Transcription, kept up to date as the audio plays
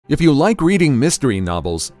If you like reading mystery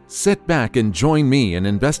novels, sit back and join me in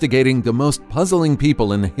investigating the most puzzling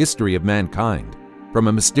people in the history of mankind. From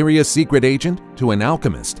a mysterious secret agent to an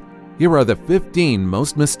alchemist, here are the 15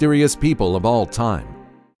 most mysterious people of all time.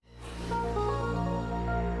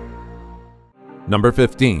 Number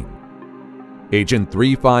 15. Agent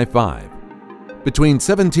 355. Between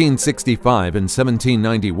 1765 and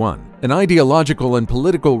 1791, an ideological and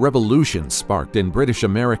political revolution sparked in British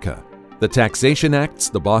America. The Taxation Acts,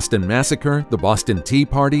 the Boston Massacre, the Boston Tea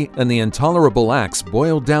Party, and the Intolerable Acts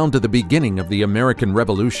boiled down to the beginning of the American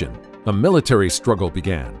Revolution. A military struggle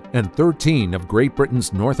began, and 13 of Great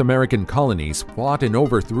Britain's North American colonies fought and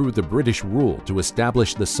overthrew the British rule to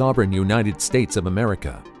establish the sovereign United States of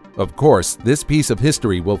America. Of course, this piece of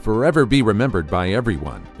history will forever be remembered by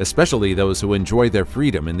everyone, especially those who enjoy their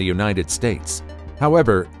freedom in the United States.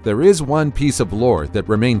 However, there is one piece of lore that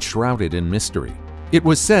remains shrouded in mystery. It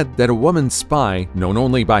was said that a woman spy, known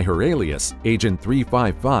only by her alias, Agent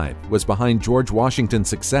 355, was behind George Washington's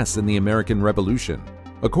success in the American Revolution.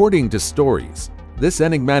 According to stories, this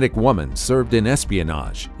enigmatic woman served in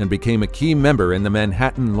espionage and became a key member in the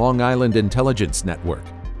Manhattan Long Island Intelligence Network,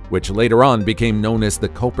 which later on became known as the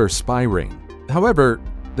Cooper Spy Ring. However,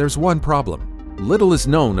 there's one problem. Little is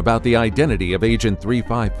known about the identity of Agent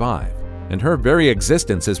 355, and her very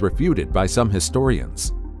existence is refuted by some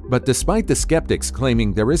historians. But despite the skeptics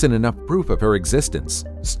claiming there isn't enough proof of her existence,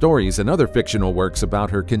 stories and other fictional works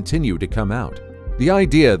about her continue to come out. The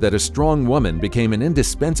idea that a strong woman became an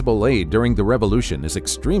indispensable aid during the revolution is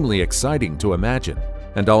extremely exciting to imagine,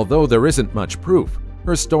 and although there isn't much proof,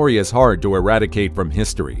 her story is hard to eradicate from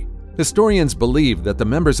history. Historians believe that the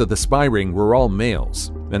members of the spy ring were all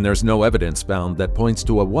males, and there's no evidence found that points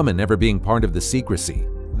to a woman ever being part of the secrecy.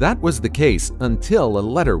 That was the case until a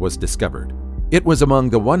letter was discovered. It was among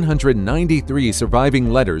the 193 surviving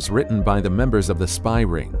letters written by the members of the spy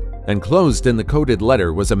ring. Enclosed in the coded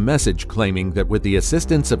letter was a message claiming that with the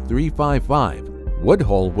assistance of 355,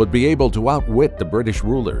 Woodhull would be able to outwit the British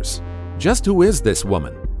rulers. Just who is this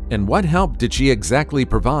woman, and what help did she exactly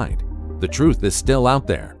provide? The truth is still out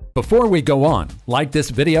there. Before we go on, like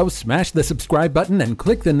this video, smash the subscribe button, and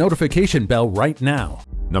click the notification bell right now.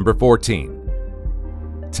 Number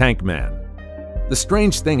 14. Tank Man. The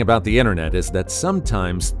strange thing about the internet is that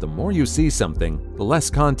sometimes the more you see something, the less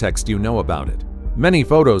context you know about it. Many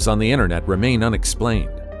photos on the internet remain unexplained,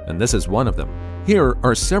 and this is one of them. Here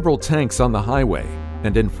are several tanks on the highway,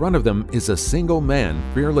 and in front of them is a single man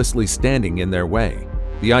fearlessly standing in their way.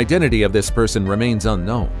 The identity of this person remains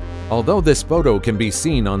unknown. Although this photo can be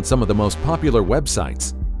seen on some of the most popular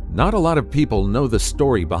websites, not a lot of people know the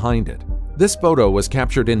story behind it. This photo was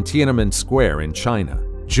captured in Tiananmen Square in China.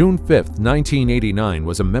 June 5, 1989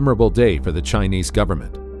 was a memorable day for the Chinese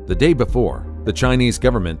government. The day before, the Chinese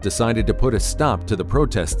government decided to put a stop to the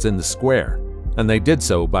protests in the square, and they did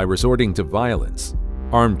so by resorting to violence.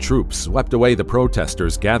 Armed troops swept away the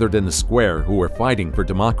protesters gathered in the square who were fighting for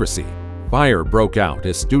democracy. Fire broke out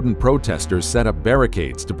as student protesters set up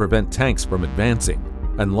barricades to prevent tanks from advancing,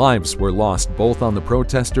 and lives were lost both on the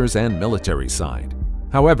protesters and military side.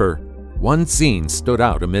 However, one scene stood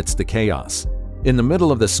out amidst the chaos. In the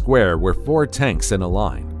middle of the square were 4 tanks in a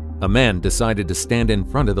line. A man decided to stand in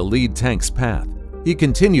front of the lead tank's path. He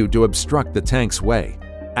continued to obstruct the tank's way,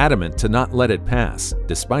 adamant to not let it pass,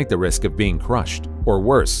 despite the risk of being crushed, or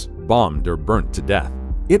worse, bombed or burnt to death.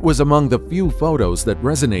 It was among the few photos that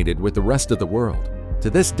resonated with the rest of the world. To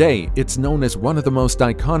this day, it's known as one of the most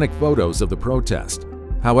iconic photos of the protest.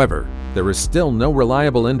 However, there is still no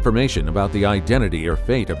reliable information about the identity or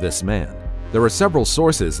fate of this man. There are several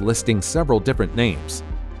sources listing several different names,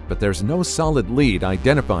 but there's no solid lead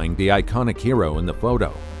identifying the iconic hero in the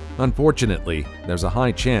photo. Unfortunately, there's a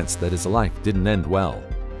high chance that his life didn't end well.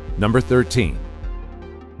 Number 13.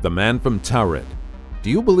 The Man from Taured. Do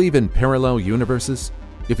you believe in parallel universes?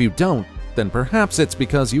 If you don't, then perhaps it's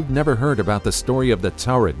because you've never heard about the story of the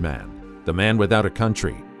Taured Man, the man without a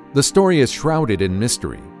country. The story is shrouded in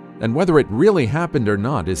mystery, and whether it really happened or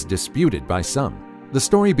not is disputed by some. The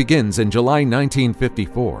story begins in July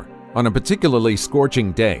 1954. On a particularly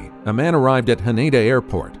scorching day, a man arrived at Haneda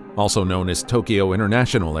Airport, also known as Tokyo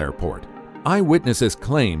International Airport. Eyewitnesses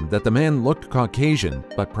claim that the man looked Caucasian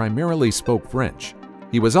but primarily spoke French.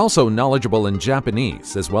 He was also knowledgeable in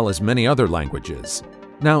Japanese as well as many other languages.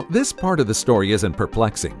 Now, this part of the story isn't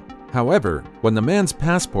perplexing. However, when the man's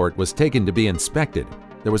passport was taken to be inspected,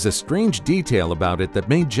 there was a strange detail about it that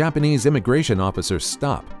made Japanese immigration officers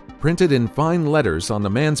stop. Printed in fine letters on the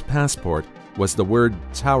man's passport was the word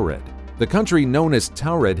Taured. The country known as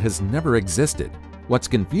Taured has never existed. What's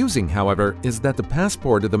confusing, however, is that the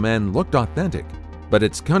passport of the man looked authentic, but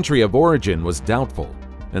its country of origin was doubtful.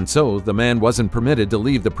 and so the man wasn't permitted to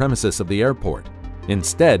leave the premises of the airport.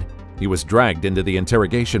 Instead, he was dragged into the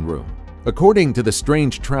interrogation room. According to the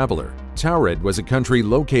strange traveler, Taured was a country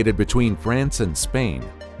located between France and Spain.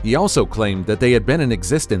 He also claimed that they had been in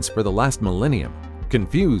existence for the last millennium.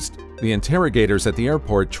 Confused, the interrogators at the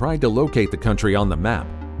airport tried to locate the country on the map.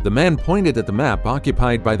 The man pointed at the map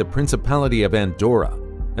occupied by the Principality of Andorra,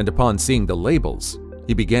 and upon seeing the labels,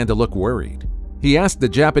 he began to look worried. He asked the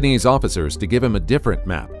Japanese officers to give him a different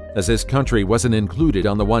map, as his country wasn't included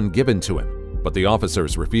on the one given to him, but the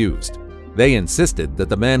officers refused. They insisted that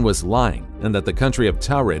the man was lying and that the country of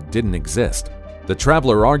Taured didn't exist. The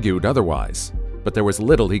traveler argued otherwise, but there was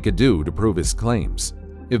little he could do to prove his claims.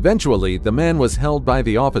 Eventually, the man was held by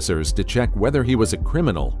the officers to check whether he was a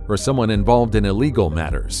criminal or someone involved in illegal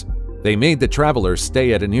matters. They made the traveler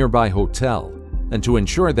stay at a nearby hotel, and to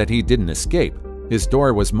ensure that he didn't escape, his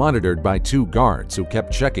door was monitored by 2 guards who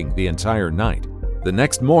kept checking the entire night. The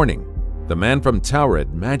next morning, the man from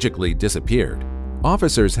Taured magically disappeared.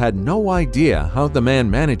 Officers had no idea how the man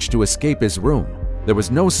managed to escape his room. There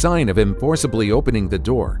was no sign of him forcibly opening the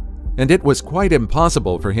door, and it was quite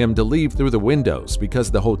impossible for him to leave through the windows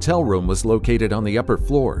because the hotel room was located on the upper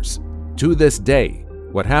floors. To this day,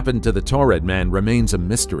 what happened to the Taured man remains a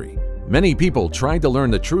mystery. Many people tried to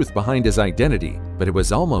learn the truth behind his identity, but it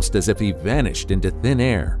was almost as if he vanished into thin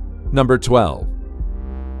air. Number 12.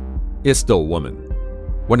 Istil Woman.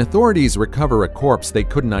 When authorities recover a corpse they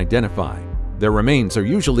couldn't identify, their remains are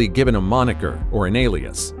usually given a moniker or an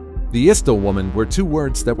alias. The Istil Woman were 2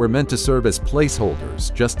 words that were meant to serve as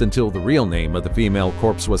placeholders just until the real name of the female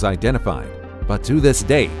corpse was identified. But to this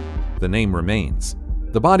day, the name remains.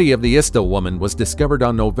 The body of the Istil Woman was discovered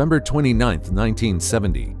on November 29,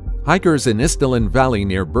 1970. Hikers in Isdalen Valley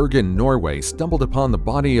near Bergen, Norway stumbled upon the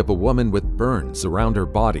body of a woman with burns around her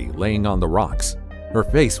body laying on the rocks. Her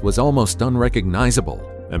face was almost unrecognizable,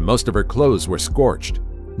 and most of her clothes were scorched.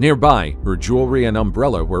 Nearby, her jewelry and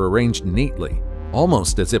umbrella were arranged neatly,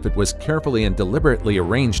 almost as if it was carefully and deliberately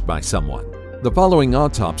arranged by someone. The following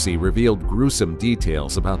autopsy revealed gruesome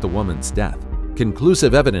details about the woman's death.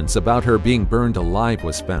 Conclusive evidence about her being burned alive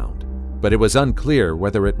was found, but it was unclear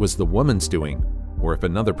whether it was the woman's doing or if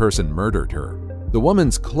another person murdered her. The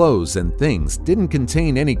woman's clothes and things didn't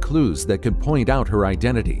contain any clues that could point out her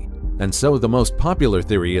identity, and so the most popular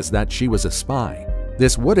theory is that she was a spy.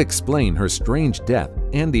 This would explain her strange death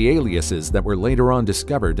and the aliases that were later on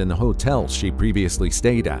discovered in the hotels she previously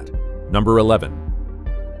stayed at. Number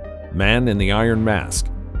 11. Man in the Iron Mask.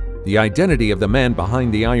 The identity of the man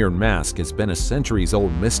behind the Iron Mask has been a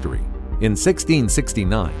centuries-old mystery. In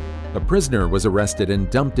 1669, a prisoner was arrested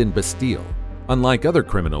and dumped in Bastille. Unlike other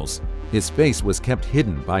criminals, his face was kept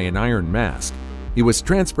hidden by an iron mask. He was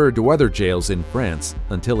transferred to other jails in France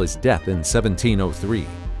until his death in 1703.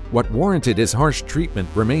 What warranted his harsh treatment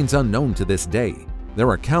remains unknown to this day. There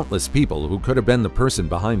are countless people who could have been the person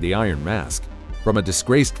behind the Iron Mask, from a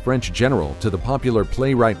disgraced French general to the popular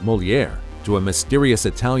playwright Molière to a mysterious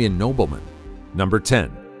Italian nobleman. Number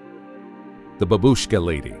 10. The Babushka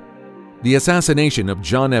Lady. The assassination of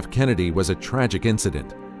John F. Kennedy was a tragic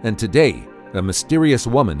incident, and today, a mysterious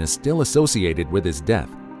woman is still associated with his death.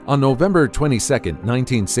 On November 22,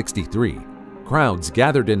 1963, crowds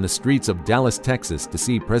gathered in the streets of Dallas, Texas to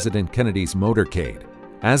see President Kennedy's motorcade.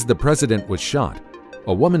 As the president was shot,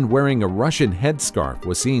 a woman wearing a Russian headscarf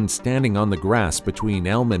was seen standing on the grass between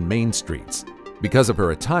Elm and Main Streets. Because of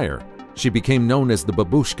her attire, she became known as the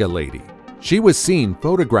Babushka Lady. She was seen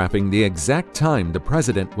photographing the exact time the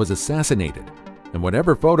president was assassinated, and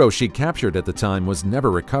whatever photo she captured at the time was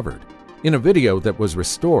never recovered. In a video that was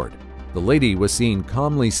restored, the lady was seen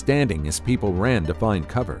calmly standing as people ran to find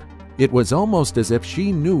cover. It was almost as if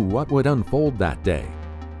she knew what would unfold that day.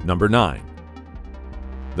 Number 9.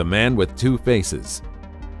 The Man with Two Faces.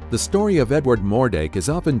 The story of Edward Mordake is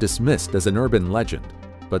often dismissed as an urban legend,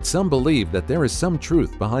 but some believe that there is some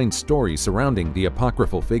truth behind stories surrounding the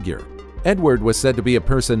apocryphal figure. Edward was said to be a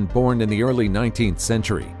person born in the early 19th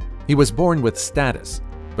century. He was born with status,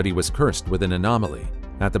 but he was cursed with an anomaly.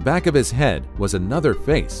 At the back of his head was another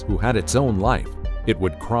face who had its own life. It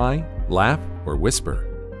would cry, laugh, or whisper.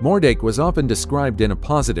 Mordake was often described in a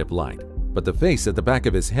positive light, but the face at the back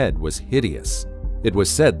of his head was hideous. It was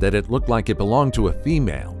said that it looked like it belonged to a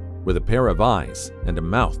female, with a pair of eyes and a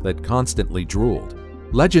mouth that constantly drooled.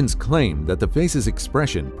 Legends claim that the face's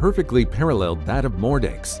expression perfectly paralleled that of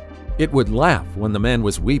Mordake's. It would laugh when the man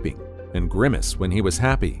was weeping and grimace when he was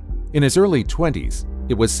happy. In his early 20s,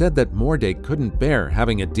 it was said that Mordake couldn't bear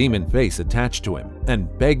having a demon face attached to him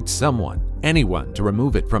and begged anyone, to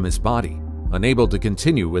remove it from his body. Unable to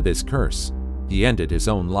continue with his curse, he ended his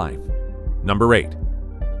own life. Number 8.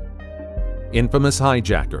 Infamous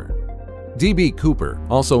hijacker. D.B. Cooper,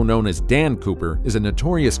 also known as Dan Cooper, is a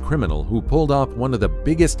notorious criminal who pulled off one of the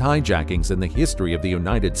biggest hijackings in the history of the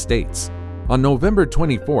United States. On November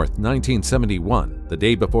 24, 1971, the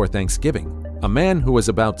day before Thanksgiving, a man who was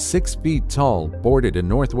about 6 feet tall boarded a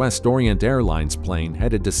Northwest Orient Airlines plane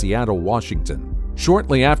headed to Seattle, Washington.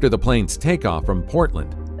 Shortly after the plane's takeoff from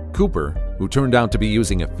Portland, Cooper, who turned out to be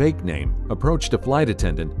using a fake name, approached a flight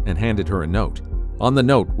attendant and handed her a note. On the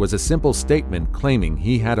note was a simple statement claiming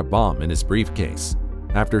he had a bomb in his briefcase.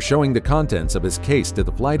 After showing the contents of his case to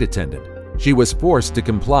the flight attendant, she was forced to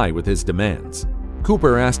comply with his demands.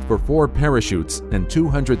 Cooper asked for 4 parachutes and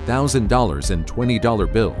 $200,000 in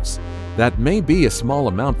 $20 bills. That may be a small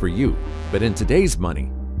amount for you, but in today's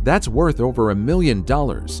money, that's worth over $1 million.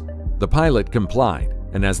 The pilot complied,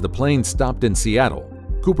 and as the plane stopped in Seattle,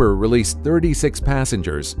 Cooper released 36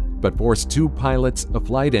 passengers, but forced 2 pilots, a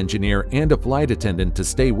flight engineer, and a flight attendant to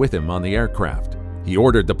stay with him on the aircraft. He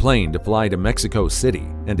ordered the plane to fly to Mexico City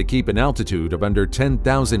and to keep an altitude of under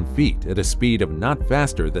 10,000 feet at a speed of not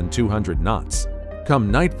faster than 200 knots.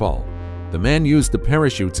 Come nightfall, the man used the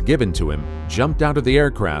parachutes given to him, jumped out of the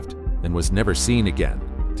aircraft, and was never seen again.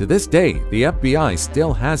 To this day, the FBI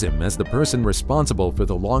still has him as the person responsible for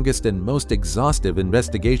the longest and most exhaustive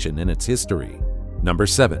investigation in its history. Number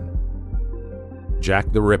 7.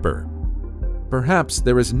 Jack the Ripper. Perhaps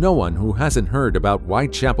there is no one who hasn't heard about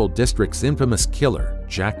Whitechapel District's infamous killer,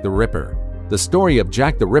 Jack the Ripper. The story of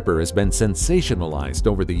Jack the Ripper has been sensationalized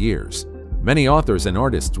over the years. Many authors and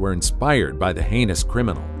artists were inspired by the heinous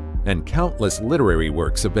criminal, and countless literary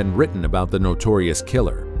works have been written about the notorious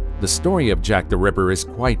killer. The story of Jack the Ripper is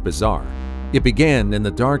quite bizarre. It began in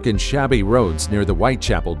the dark and shabby roads near the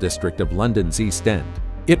Whitechapel district of London's East End.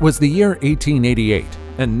 It was the year 1888,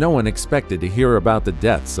 and no one expected to hear about the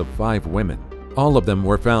deaths of 5 women. All of them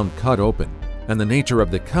were found cut open, and the nature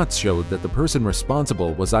of the cuts showed that the person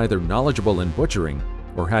responsible was either knowledgeable in butchering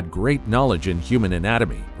or had great knowledge in human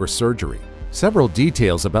anatomy or surgery. Several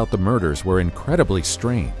details about the murders were incredibly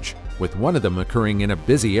strange, with one of them occurring in a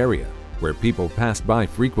busy area where people passed by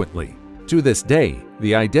frequently. To this day,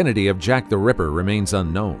 the identity of Jack the Ripper remains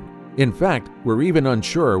unknown. In fact, we're even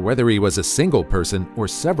unsure whether he was a single person or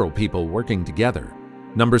several people working together.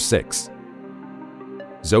 Number 6.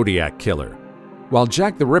 Zodiac Killer. While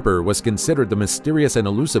Jack the Ripper was considered the mysterious and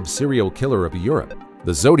elusive serial killer of Europe,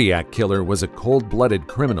 the Zodiac Killer was a cold-blooded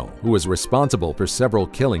criminal who was responsible for several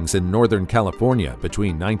killings in Northern California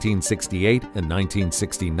between 1968 and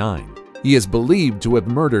 1969. He is believed to have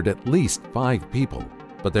murdered at least 5 people,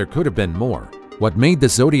 but there could have been more. What made the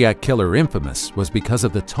Zodiac Killer infamous was because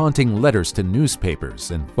of the taunting letters to newspapers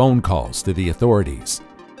and phone calls to the authorities.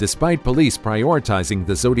 Despite police prioritizing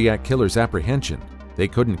the Zodiac Killer's apprehension, they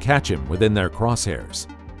couldn't catch him within their crosshairs.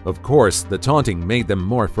 Of course, the taunting made them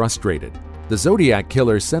more frustrated. The Zodiac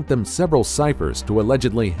Killer sent them several ciphers to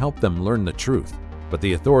allegedly help them learn the truth, but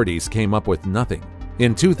the authorities came up with nothing.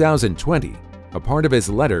 In 2020, a part of his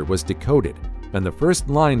letter was decoded, and the first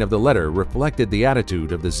line of the letter reflected the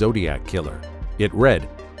attitude of the Zodiac Killer. It read,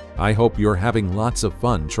 "I hope you're having lots of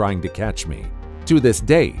fun trying to catch me." To this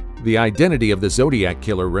day, the identity of the Zodiac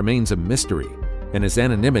Killer remains a mystery, and his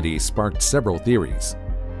anonymity sparked several theories.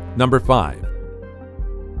 Number 5.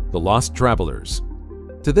 The Lost Travelers.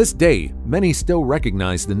 To this day, many still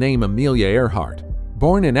recognize the name Amelia Earhart.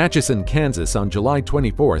 Born in Atchison, Kansas on July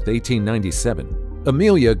 24, 1897,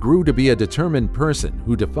 Amelia grew to be a determined person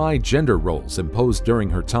who defied gender roles imposed during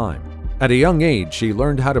her time. At a young age, she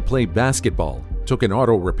learned how to play basketball, took an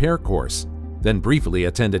auto repair course, then briefly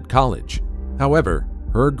attended college. However,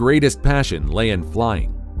 her greatest passion lay in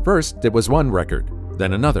flying. First, it was one record,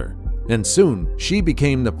 then another, and soon she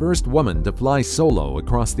became the first woman to fly solo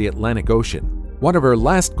across the Atlantic Ocean. One of her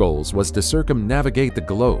last goals was to circumnavigate the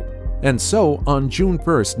globe, and so on June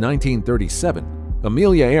 1, 1937,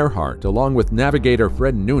 Amelia Earhart, along with navigator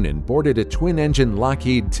Fred Noonan, boarded a twin-engine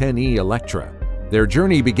Lockheed 10E Electra. Their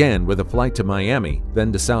journey began with a flight to Miami,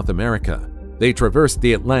 then to South America. They traversed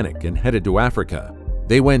the Atlantic and headed to Africa.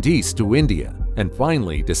 They went east to India, and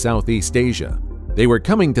finally to Southeast Asia. They were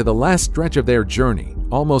coming to the last stretch of their journey,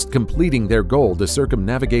 almost completing their goal to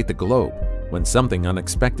circumnavigate the globe, when something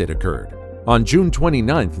unexpected occurred. On June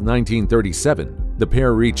 29, 1937, the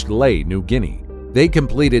pair reached Lae, New Guinea. They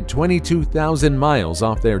completed 22,000 miles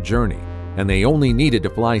off their journey, and they only needed to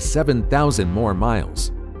fly 7,000 more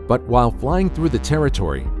miles. But while flying through the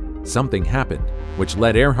territory, something happened, which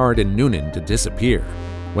led Earhart and Noonan to disappear.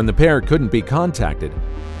 When the pair couldn't be contacted,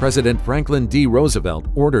 President Franklin D. Roosevelt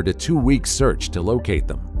ordered a 2-week search to locate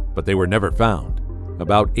them, but they were never found.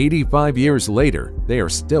 About 85 years later, they are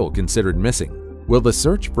still considered missing. Will the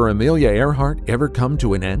search for Amelia Earhart ever come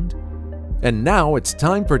to an end? And now it's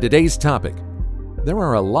time for today's topic. There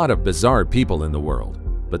are a lot of bizarre people in the world,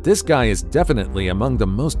 but this guy is definitely among the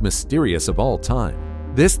most mysterious of all time.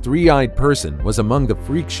 This three-eyed person was among the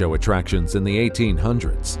freak show attractions in the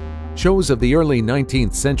 1800s. Shows of the early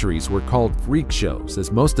 19th centuries were called freak shows,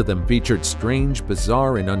 as most of them featured strange,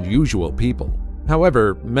 bizarre, and unusual people.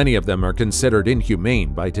 However, many of them are considered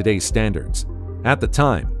inhumane by today's standards. At the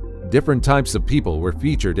time, different types of people were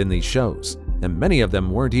featured in these shows, and many of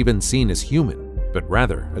them weren't even seen as human, but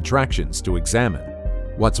rather attractions to examine.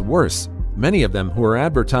 What's worse, many of them who were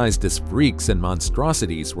advertised as freaks and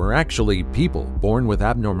monstrosities were actually people born with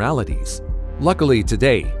abnormalities. Luckily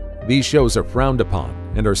today, these shows are frowned upon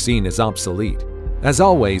and are seen as obsolete. As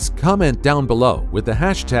always, comment down below with the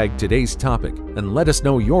hashtag today's topic and let us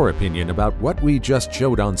know your opinion about what we just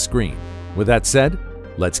showed on screen. With that said,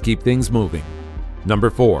 let's keep things moving.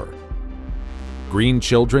 Number 4. Green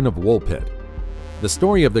Children of Woolpit. The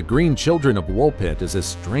story of the Green Children of Woolpit is as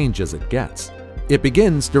strange as it gets. It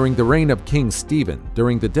begins during the reign of King Stephen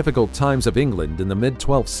during the difficult times of England in the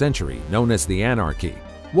mid-12th century, known as the Anarchy.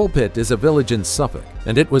 Woolpit is a village in Suffolk,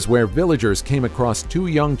 and it was where villagers came across two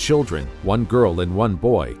young children, one girl and one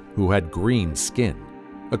boy, who had green skin.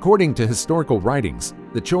 According to historical writings,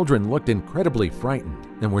 the children looked incredibly frightened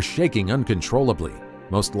and were shaking uncontrollably,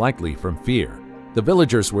 most likely from fear. The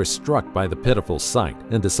villagers were struck by the pitiful sight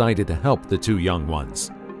and decided to help the two young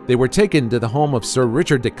ones. They were taken to the home of Sir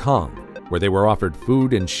Richard de Conde, where they were offered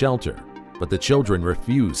food and shelter, but the children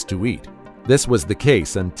refused to eat. This was the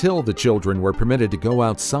case until the children were permitted to go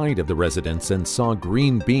outside of the residence and saw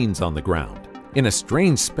green beans on the ground. In a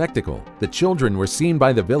strange spectacle, the children were seen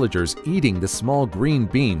by the villagers eating the small green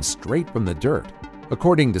beans straight from the dirt.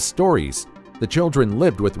 According to stories, the children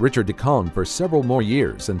lived with Richard de Conde for several more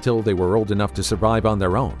years until they were old enough to survive on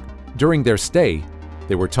their own. During their stay,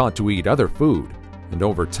 they were taught to eat other food, and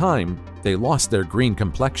over time, they lost their green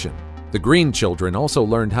complexion. The green children also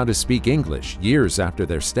learned how to speak English years after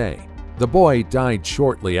their stay. The boy died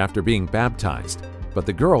shortly after being baptized, but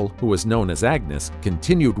the girl, who was known as Agnes,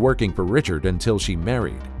 continued working for Richard until she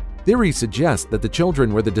married. Theory suggests that the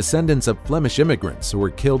children were the descendants of Flemish immigrants who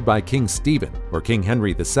were killed by King Stephen or King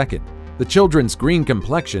Henry II. The children's green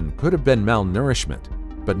complexion could have been malnourishment,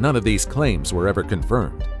 but none of these claims were ever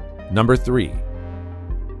confirmed. Number 3.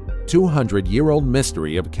 200-year-old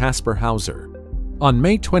mystery of Caspar Hauser. On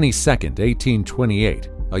May 22, 1828,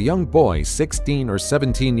 a young boy 16 or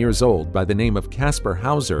 17 years old by the name of Caspar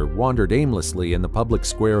Hauser wandered aimlessly in the public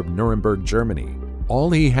square of Nuremberg, Germany.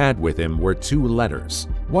 All he had with him were 2 letters,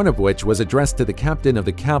 one of which was addressed to the captain of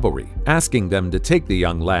the cavalry, asking them to take the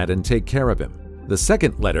young lad and take care of him. The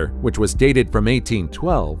second letter, which was dated from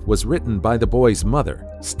 1812, was written by the boy's mother,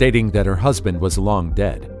 stating that her husband was long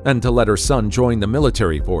dead, and to let her son join the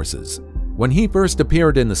military forces. When he first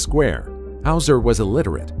appeared in the square, Hauser was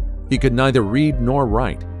illiterate. He could neither read nor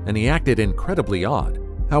write, and he acted incredibly odd.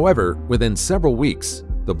 However, within several weeks,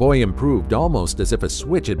 the boy improved almost as if a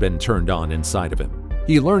switch had been turned on inside of him.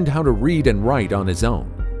 He learned how to read and write on his own.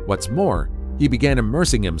 What's more, he began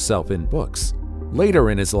immersing himself in books. Later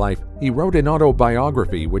in his life, he wrote an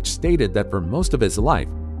autobiography which stated that for most of his life,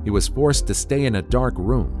 he was forced to stay in a dark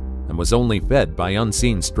room and was only fed by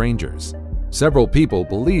unseen strangers. Several people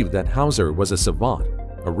believe that Hauser was a savant,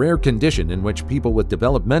 a rare condition in which people with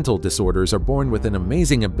developmental disorders are born with an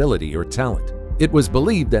amazing ability or talent. It was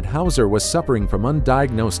believed that Hauser was suffering from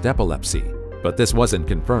undiagnosed epilepsy, but this wasn't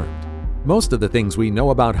confirmed. Most of the things we know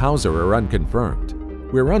about Hauser are unconfirmed.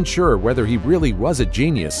 We're unsure whether he really was a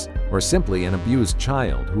genius or simply an abused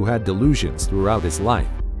child who had delusions throughout his life.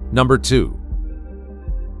 Number 2.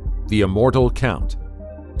 The Immortal Count.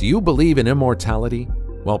 Do you believe in immortality?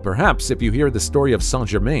 Well, perhaps if you hear the story of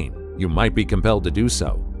Saint-Germain, you might be compelled to do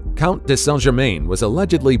so. Count de Saint-Germain was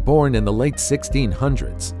allegedly born in the late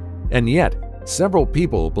 1600s, and yet several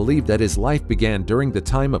people believe that his life began during the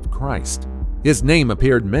time of Christ. His name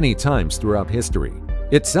appeared many times throughout history.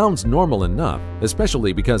 It sounds normal enough,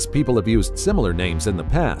 especially because people have used similar names in the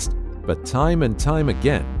past, but time and time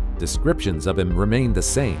again, descriptions of him remain the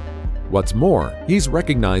same. What's more, he's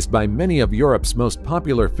recognized by many of Europe's most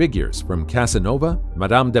popular figures, from Casanova,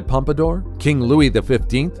 Madame de Pompadour, King Louis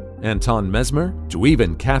XV, Anton Mesmer, to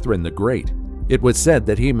even Catherine the Great. It was said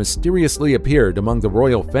that he mysteriously appeared among the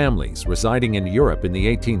royal families residing in Europe in the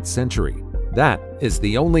 18th century. That is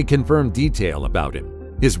the only confirmed detail about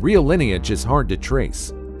him. His real lineage is hard to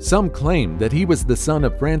trace. Some claim that he was the son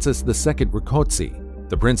of Francis II Rákóczi,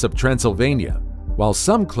 the Prince of Transylvania, while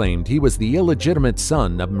some claimed he was the illegitimate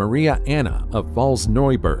son of Maria Anna of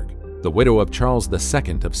Pfalz-Neuburg, the widow of Charles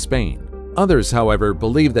II of Spain. Others, however,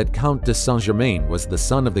 believe that Count de Saint-Germain was the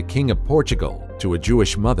son of the King of Portugal to a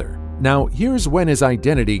Jewish mother. Now, here's when his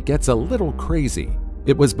identity gets a little crazy.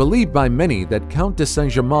 It was believed by many that Count de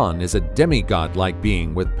Saint-Germain is a demigod-like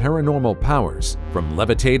being with paranormal powers, from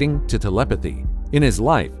levitating to telepathy. In his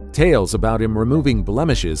life, tales about him removing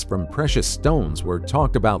blemishes from precious stones were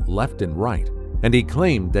talked about left and right, and he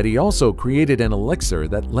claimed that he also created an elixir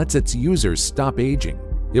that lets its users stop aging.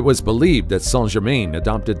 It was believed that Saint-Germain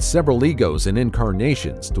adopted several egos and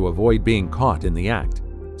incarnations to avoid being caught in the act.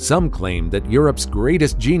 Some claim that Europe's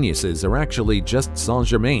greatest geniuses are actually just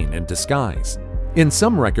Saint-Germain in disguise. In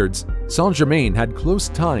some records, Saint-Germain had close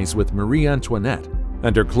ties with Marie Antoinette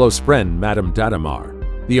and her close friend Madame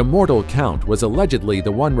d'Adhémar. The immortal Count was allegedly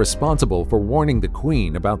the one responsible for warning the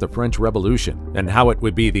Queen about the French Revolution and how it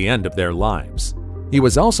would be the end of their lives. He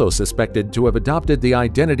was also suspected to have adopted the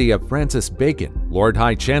identity of Francis Bacon, Lord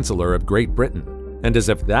High Chancellor of Great Britain. And as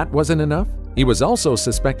if that wasn't enough, he was also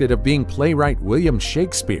suspected of being playwright William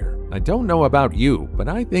Shakespeare. I don't know about you, but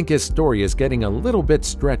I think his story is getting a little bit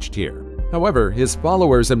stretched here. However, his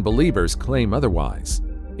followers and believers claim otherwise.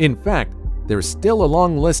 In fact, there's still a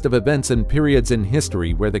long list of events and periods in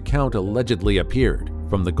history where the Count allegedly appeared,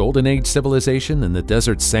 from the Golden Age civilization in the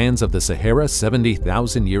desert sands of the Sahara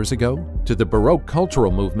 70,000 years ago to the Baroque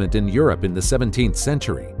cultural movement in Europe in the 17th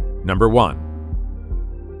century. Number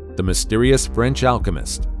 1. The mysterious French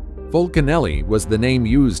alchemist. Fulcanelli was the name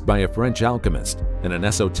used by a French alchemist and an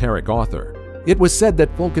esoteric author. It was said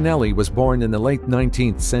that Fulcanelli was born in the late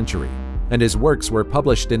 19th century, and his works were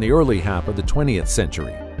published in the early half of the 20th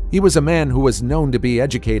century. He was a man who was known to be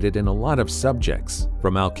educated in a lot of subjects,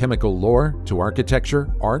 from alchemical lore to architecture,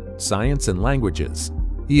 art, science, and languages.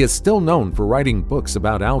 He is still known for writing books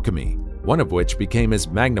about alchemy, one of which became his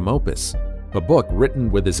magnum opus, a book written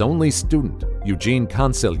with his only student, Eugene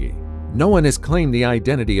Cancellier. No one has claimed the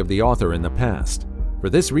identity of the author in the past. For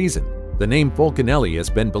this reason, the name Fulcanelli has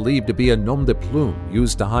been believed to be a nom de plume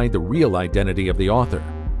used to hide the real identity of the author.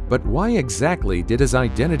 But why exactly did his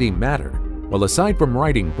identity matter? Well, aside from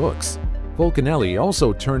writing books, Fulcanelli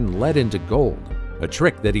also turned lead into gold, a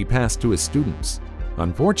trick that he passed to his students.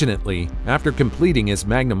 Unfortunately, after completing his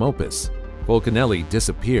magnum opus, Fulcanelli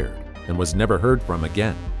disappeared and was never heard from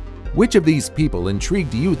again. Which of these people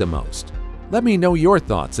intrigued you the most? Let me know your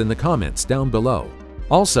thoughts in the comments down below.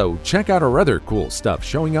 Also, check out our other cool stuff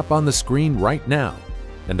showing up on the screen right now.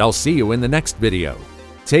 And I'll see you in the next video.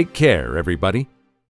 Take care, everybody.